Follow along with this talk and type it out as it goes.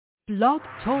Blog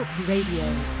Talk Radio.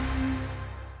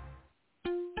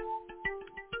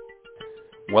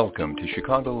 Welcome to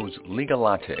Chicago's Legal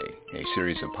Latte, a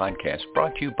series of podcasts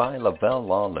brought to you by Lavelle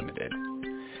Law Limited.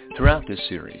 Throughout this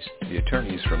series, the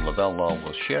attorneys from Lavelle Law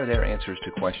will share their answers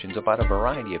to questions about a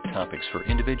variety of topics for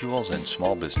individuals and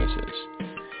small businesses.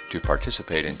 To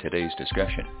participate in today's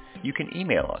discussion, you can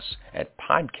email us at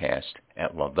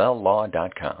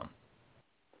podcast@lavellelaw.com.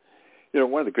 You know,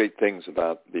 one of the great things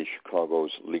about the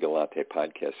Chicago's Legal Latte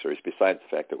podcast series, besides the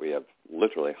fact that we have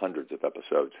literally hundreds of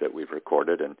episodes that we've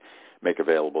recorded and make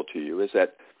available to you, is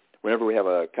that whenever we have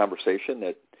a conversation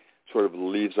that sort of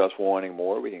leaves us wanting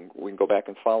more, we can go back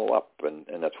and follow up, and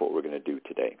that's what we're going to do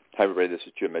today. Hi, everybody. This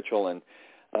is Jim Mitchell, and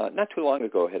not too long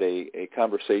ago I had a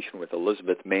conversation with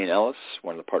Maine Ellis,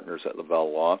 one of the partners at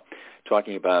Lavelle Law,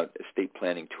 talking about estate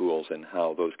planning tools and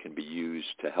how those can be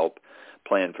used to help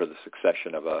plan for the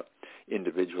succession of a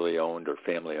individually owned or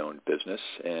family-owned business.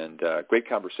 And great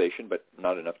conversation, but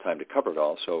not enough time to cover it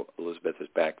all. So Elizabeth is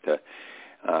back to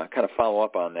kind of follow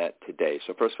up on that today.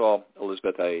 So first of all,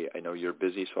 Elizabeth, I know you're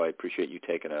busy, so I appreciate you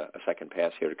taking a second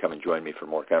pass here to come and join me for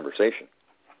more conversation.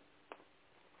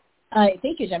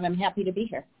 Thank you, Jim. I'm happy to be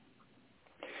here.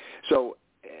 So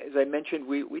as I mentioned,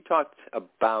 we talked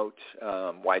about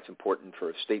why it's important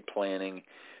for estate planning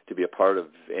to be a part of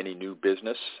any new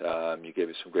business. You gave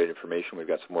us some great information. We've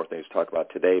got some more things to talk about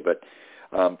today. But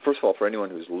first of all, for anyone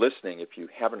who's listening, if you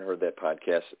haven't heard that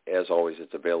podcast, as always,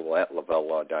 it's available at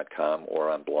lavellelaw.com or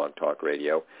on Blog Talk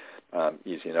Radio.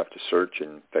 Easy enough to search.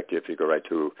 In fact, if you go right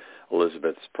to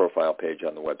Elizabeth's profile page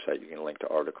on the website, you can link to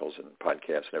articles and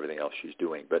podcasts and everything else she's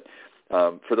doing. But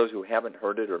for those who haven't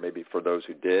heard it, or maybe for those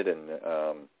who did and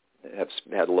have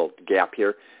had a little gap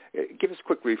here, give us a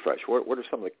quick refresh. What are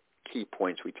some of the key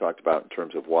points we talked about in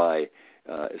terms of why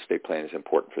estate planning is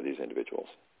important for these individuals?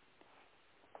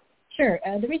 Sure.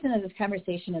 The reason that this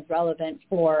conversation is relevant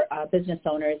for business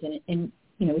owners, and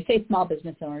we say small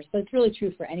business owners, but it's really true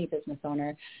for any business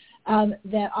owner,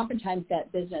 that oftentimes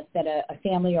that business that a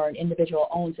family or an individual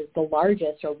owns is the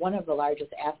largest or one of the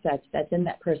largest assets that's in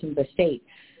that person's estate.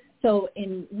 So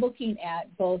in looking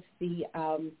at both the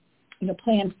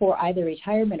plan for either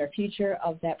retirement or future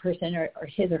of that person or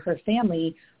his or her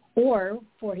family, or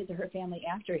for his or her family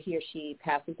after he or she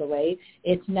passes away,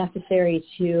 it's necessary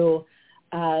to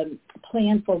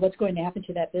plan for what's going to happen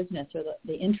to that business or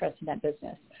the interest in that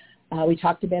business. We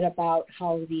talked a bit about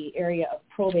how the area of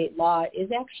probate law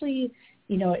is actually,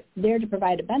 there to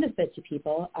provide a benefit to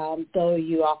people, though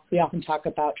we often talk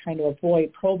about trying to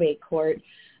avoid probate court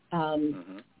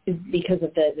because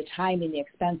of the time and the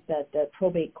expense that the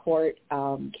probate court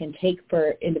can take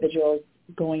for individuals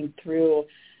going through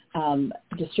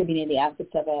distributing the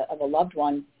assets of a loved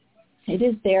one. It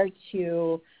is there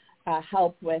to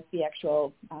help with the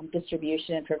actual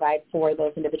distribution and provide for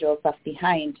those individuals left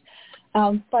behind.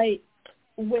 But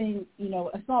when,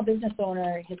 a small business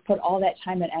owner has put all that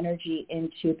time and energy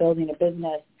into building a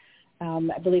business,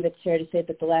 I believe it's fair to say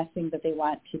that the last thing that they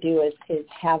want to do is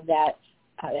have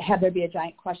there be a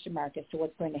giant question mark as to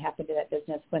what's going to happen to that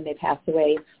business when they pass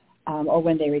away or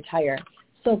when they retire.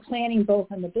 So planning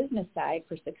both on the business side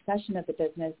for succession of the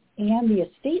business and the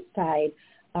estate side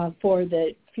for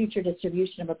the future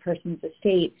distribution of a person's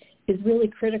estate is really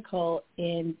critical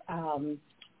in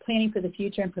planning for the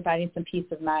future and providing some peace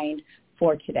of mind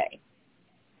for today.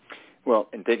 Well,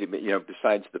 and thank you.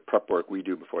 Besides the prep work we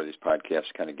do before these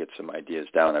podcasts, kind of get some ideas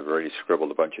down. I've already scribbled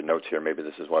a bunch of notes here. Maybe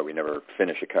this is why we never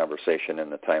finish a conversation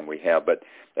in the time we have. But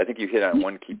I think you hit on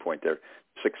one key point there: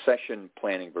 succession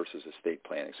planning versus estate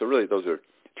planning. So really, those are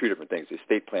two different things.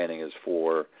 Estate planning is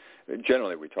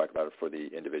generally we talk about it for the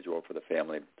individual, for the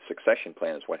family. Succession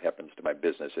plan is what happens to my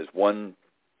business. Is one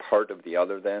part of the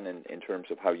other then in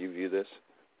terms of how you view this?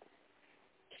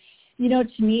 To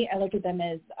me, I look at them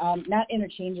as not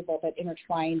interchangeable, but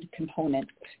intertwined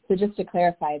components. So just to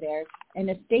clarify there, an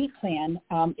estate plan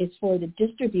is for the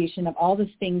distribution of all the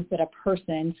things that a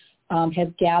person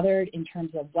has gathered in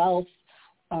terms of wealth,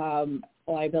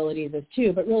 liabilities as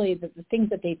too, but really the things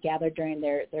that they've gathered during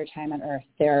their time on earth,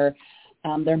 their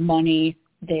money,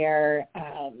 their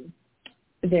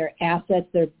assets,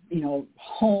 their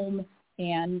home,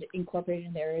 and incorporated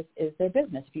in there is their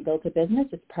business. If you build a business,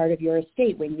 it's part of your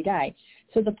estate when you die.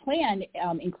 So the plan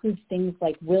includes things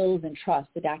like wills and trusts,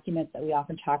 the documents that we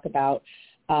often talk about,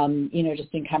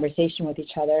 just in conversation with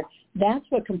each other. That's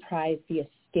what comprise the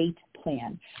estate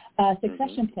plan.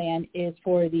 Succession plan is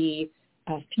for the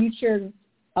future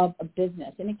of a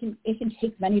business, and it can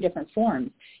take many different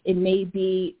forms. It may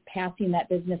be passing that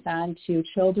business on to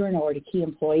children or to key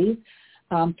employees.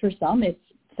 For some, it's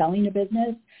selling a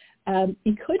business.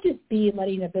 It could just be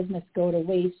letting a business go to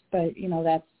waste, but,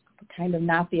 that's kind of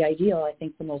not the ideal, I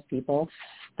think, for most people.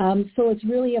 So it's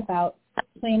really about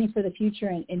planning for the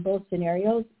future in both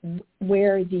scenarios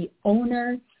where the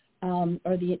owner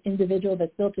or the individual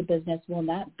that's built a business will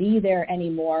not be there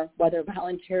anymore, whether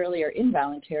voluntarily or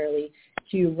involuntarily,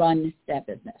 to run that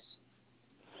business.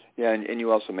 Yeah, and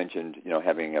you also mentioned,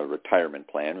 having a retirement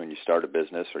plan when you start a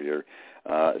business or you're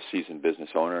a seasoned business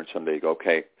owner and someday you go,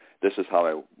 okay, this is how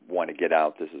I want to get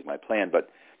out, this is my plan. But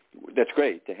that's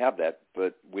great to have that,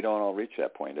 but we don't all reach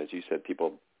that point. As you said,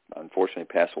 people unfortunately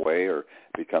pass away or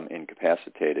become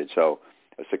incapacitated. So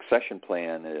a succession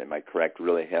plan, am I correct,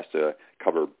 really has to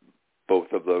cover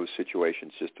both of those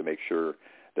situations just to make sure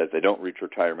that if they don't reach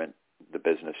retirement, the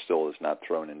business still is not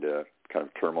thrown into kind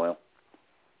of turmoil?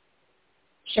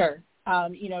 Sure.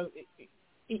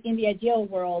 In the ideal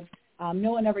world,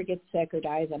 no one ever gets sick or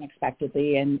dies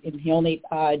unexpectedly, and the only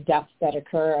deaths that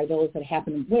occur are those that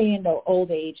happen way into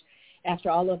old age after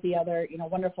all of the other,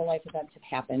 wonderful life events have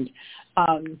happened.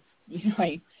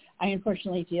 I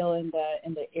unfortunately deal in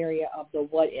the area of the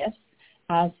what ifs.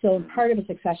 So part of a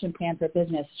succession plan for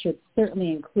business should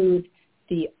certainly include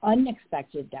the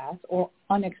unexpected death or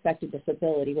unexpected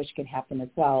disability, which can happen as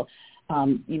well.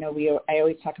 I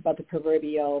always talk about the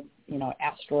proverbial,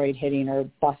 asteroid hitting or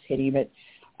bus hitting, but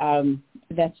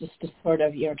that's just to sort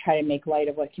of, try to make light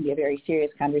of what can be a very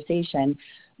serious conversation.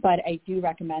 But I do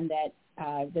recommend that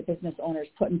the business owners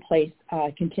put in place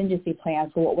contingency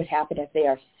plans for what would happen if they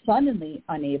are suddenly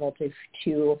unable to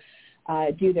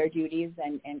do their duties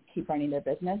and keep running their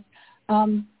business.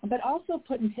 But also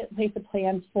put in place a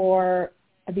plan for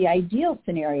the ideal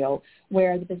scenario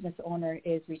where the business owner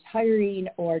is retiring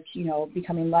or,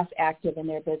 becoming less active in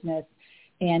their business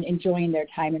and enjoying their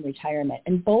time in retirement.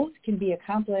 And both can be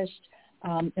accomplished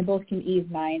and both can ease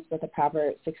minds with a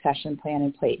proper succession plan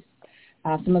in place.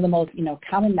 Some of the most,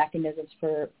 common mechanisms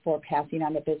for passing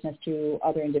on the business to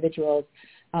other individuals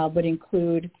would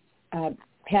include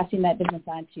passing that business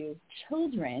on to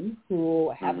children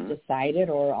who have decided,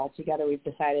 or altogether we've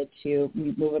decided to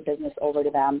move a business over to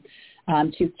them,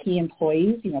 to key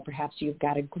employees. Perhaps you've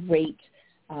got a great,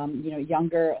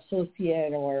 younger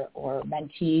associate or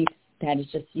mentee that is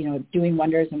just, doing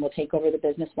wonders and will take over the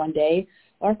business one day.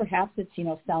 Or perhaps it's,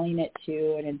 selling it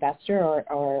to an investor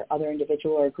or other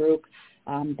individual or group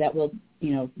that will,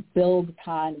 build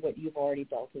upon what you've already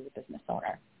built as a business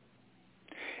owner.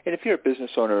 And if you're a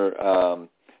business owner,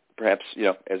 perhaps,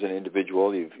 as an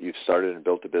individual, you've started and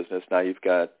built a business. Now you've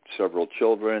got several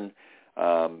children.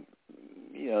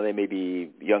 They may be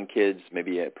young kids,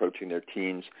 maybe approaching their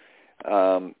teens.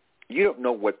 You don't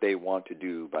know what they want to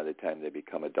do by the time they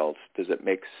become adults. Does it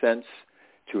make sense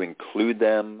to include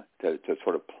them, to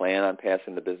sort of plan on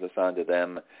passing the business on to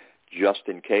them just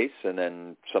in case, and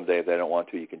then someday if they don't want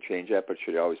to, you can change that, but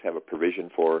should you always have a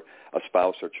provision for a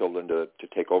spouse or children to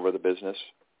take over the business?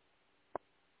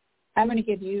 I'm going to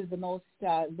give you the most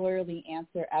lawyerly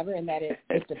answer ever, and that is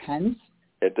it depends.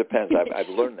 It depends. I've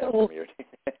learned that from you.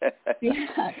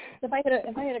 Yeah. If I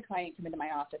had a client come into my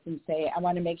office and say, I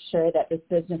want to make sure that this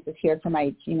business is here for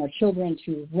my children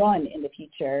to run in the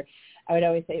future, I would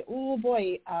always say, oh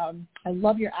boy, I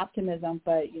love your optimism,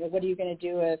 but what are you going to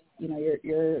do if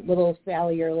your little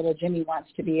Sally or little Jimmy wants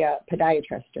to be a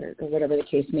podiatrist or whatever the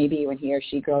case may be when he or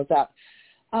she grows up?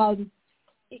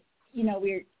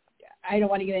 I don't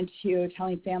want to get into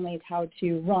telling families how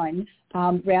to run.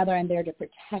 Rather, I'm there to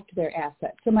protect their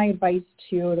assets. So my advice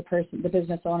to the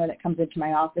business owner that comes into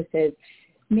my office is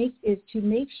to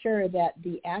make sure that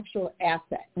the actual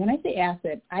asset, when I say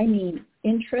asset, I mean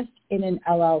interest in an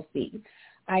LLC.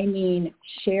 I mean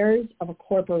shares of a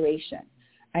corporation.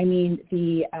 I mean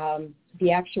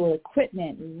the actual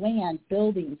equipment, land,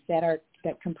 buildings that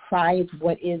comprise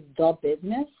what is the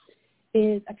business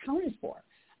is accounted for.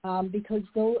 Because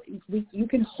you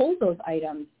can hold those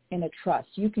items in a trust.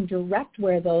 You can direct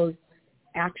where those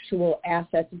actual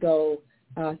assets go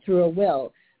through a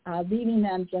will, leaving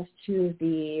them just to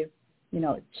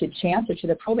to chance or to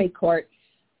the probate court.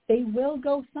 They will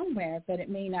go somewhere, but it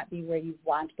may not be where you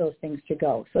want those things to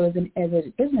go. So as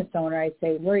a business owner, I'd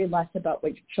say worry less about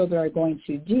what your children are going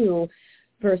to do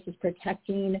versus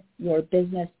protecting your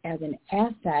business as an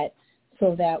asset,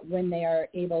 so that when they are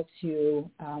able to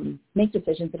make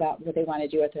decisions about what they want to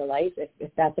do with their life,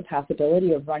 if that's a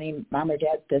possibility of running mom or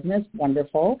dad's business,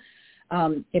 wonderful.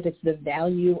 If it's the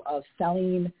value of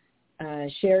selling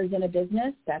shares in a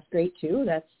business, that's great too.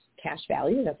 That's cash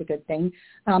value. That's a good thing.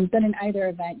 But in either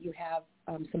event, you have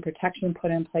some protection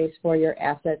put in place for your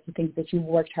assets, the things that you've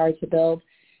worked hard to build,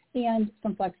 and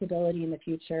some flexibility in the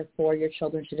future for your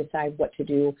children to decide what to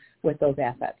do with those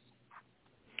assets.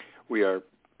 We are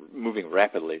moving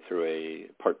rapidly through a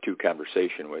part 2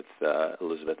 conversation with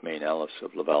Elizabeth Maine Ellis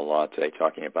of Lavelle Law today,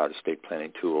 talking about estate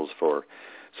planning tools for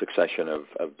succession of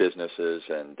businesses.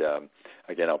 And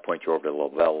again, I'll point you over to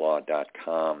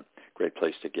lavellelaw.com. Great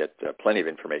place to get plenty of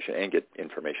information and get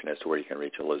information as to where you can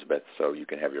reach Elizabeth so you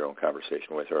can have your own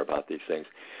conversation with her about these things.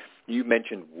 You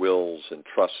mentioned wills and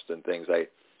trusts and things. I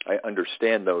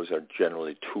understand those are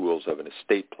generally tools of an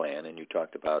estate plan, and you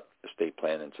talked about estate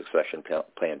plan and succession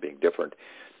plan being different.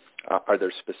 Are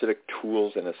there specific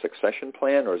tools in a succession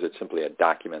plan, or is it simply a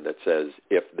document that says,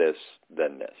 if this,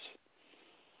 then this?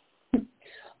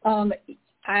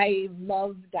 I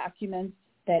love documents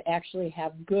that actually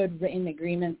have good written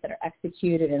agreements that are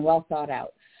executed and well thought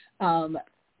out.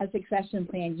 A succession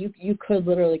plan, you could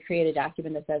literally create a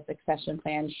document that says succession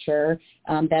plan, sure.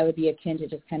 That would be akin to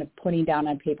just kind of putting down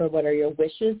on paper what are your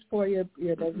wishes for your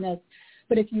business.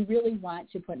 But if you really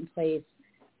want to put in place,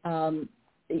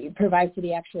 provide for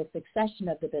the actual succession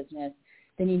of the business,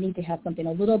 then you need to have something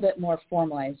a little bit more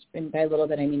formalized. And by a little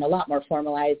bit, I mean a lot more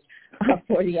formalized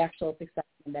for the actual succession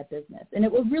of that business. And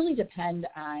it will really depend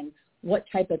on what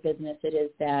type of business it is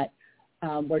that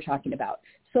we're talking about.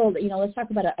 So, let's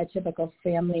talk about a typical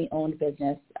family-owned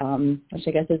business, which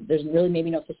I guess there's really maybe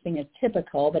no such thing as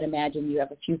typical, but imagine you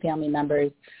have a few family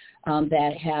members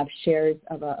that have shares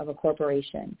of a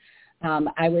corporation.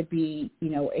 I would be,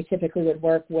 I typically would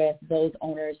work with those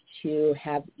owners to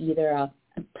have either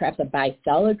perhaps a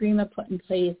buy-sell agreement put in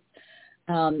place.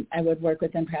 I would work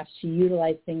with them perhaps to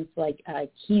utilize things like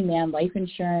key man life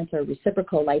insurance or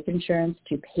reciprocal life insurance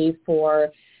to pay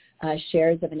for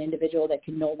shares of an individual that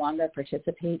can no longer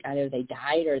participate. Either they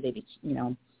died or they,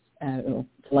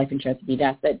 life insurance would be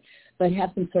death, but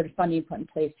have some sort of funding put in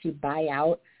place to buy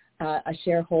out a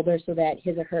shareholder so that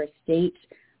his or her estate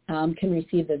can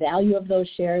receive the value of those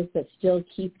shares but still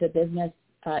keep the business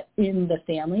in the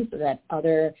family so that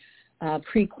other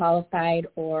pre-qualified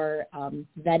or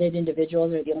vetted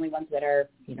individuals are the only ones that are,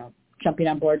 jumping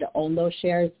on board to own those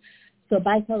shares. So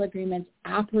buy-sell agreements,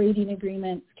 operating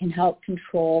agreements can help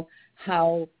control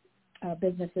how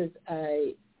businesses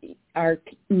are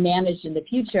managed in the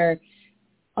future.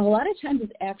 A lot of times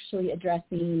it's actually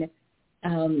addressing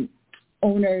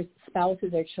owners,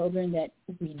 spouses, or children that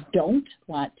we don't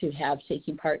want to have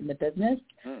taking part in the business.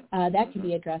 That can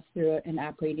be addressed through an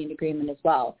operating agreement as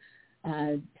well.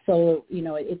 So,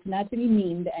 it's not to be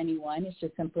mean to anyone. It's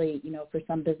just simply, for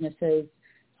some businesses,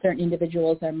 certain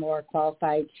individuals are more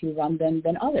qualified to run them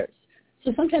than others.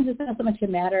 So sometimes it's not so much a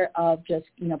matter of just,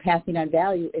 passing on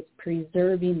value. It's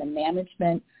preserving the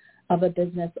management of a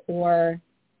business or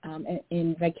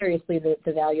in vicariously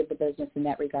the value of the business in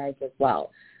that regards as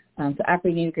well. So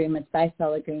operating agreements,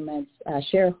 buy-sell agreements,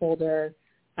 shareholder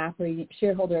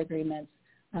agreements,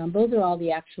 those are all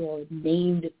the actual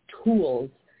named tools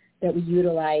that we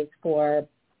utilize for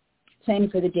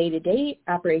planning for the day-to-day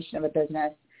operation of a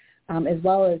business, as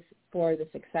well as for the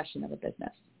succession of a business.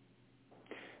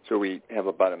 So we have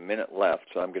about a minute left,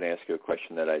 so I'm going to ask you a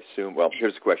question that I assume, well,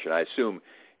 here's the question. I assume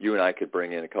you and I could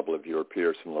bring in a couple of your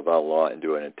peers from Lavelle Law and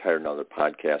do an entire another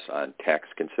podcast on tax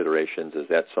considerations. Is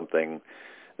that something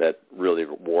that really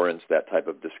warrants that type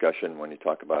of discussion when you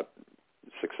talk about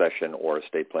succession or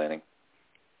estate planning?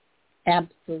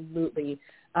 Absolutely.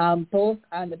 Both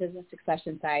on the business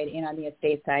succession side and on the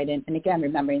estate side. And again,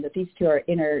 remembering that these two are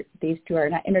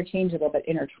not interchangeable, but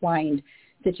intertwined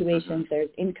situations. There's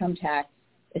income tax,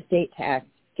 estate tax,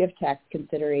 gift tax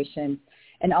considerations,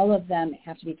 and all of them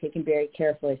have to be taken very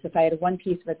carefully. So if I had one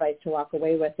piece of advice to walk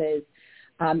away with is,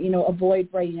 avoid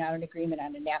writing out an agreement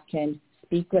on a napkin.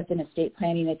 Speak with an estate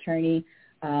planning attorney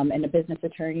and a business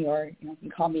attorney, or you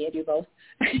can call me, I do both,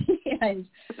 and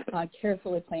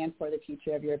carefully plan for the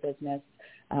future of your business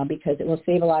because it will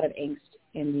save a lot of angst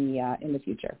in the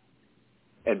future.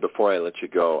 And before I let you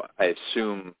go, I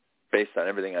assume, based on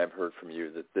everything I've heard from you,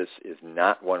 that this is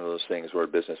not one of those things where a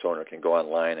business owner can go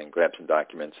online and grab some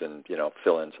documents and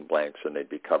fill in some blanks and they'd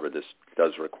be covered. This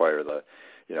does require the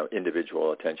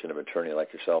individual attention of an attorney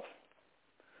like yourself.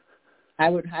 I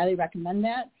would highly recommend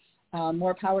that.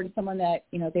 More power to someone that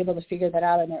is able to figure that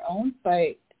out on their own.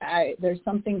 But there's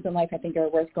some things in life I think are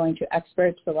worth going to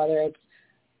experts. So whether it's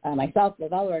myself,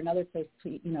 Lavelle, or another place,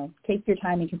 take your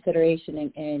time in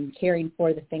consideration in caring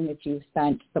for the thing that you've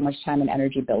spent so much time and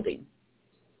energy building.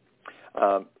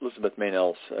 Elizabeth Maine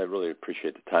Ellis, I really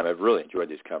appreciate the time. I've really enjoyed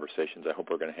these conversations. I hope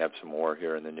we're going to have some more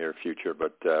here in the near future.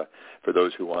 But for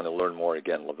those who want to learn more,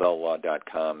 again,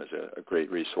 lavellelaw.com is a great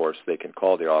resource. They can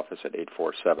call the office at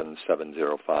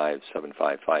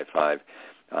 847-705-7555,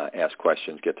 ask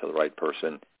questions, get to the right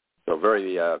person. So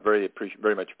very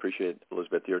much appreciate,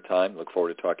 Elizabeth, your time. Look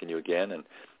forward to talking to you again. And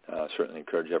certainly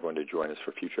encourage everyone to join us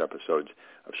for future episodes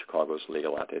of Chicago's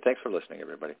Legal Latte. Thanks for listening,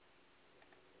 everybody.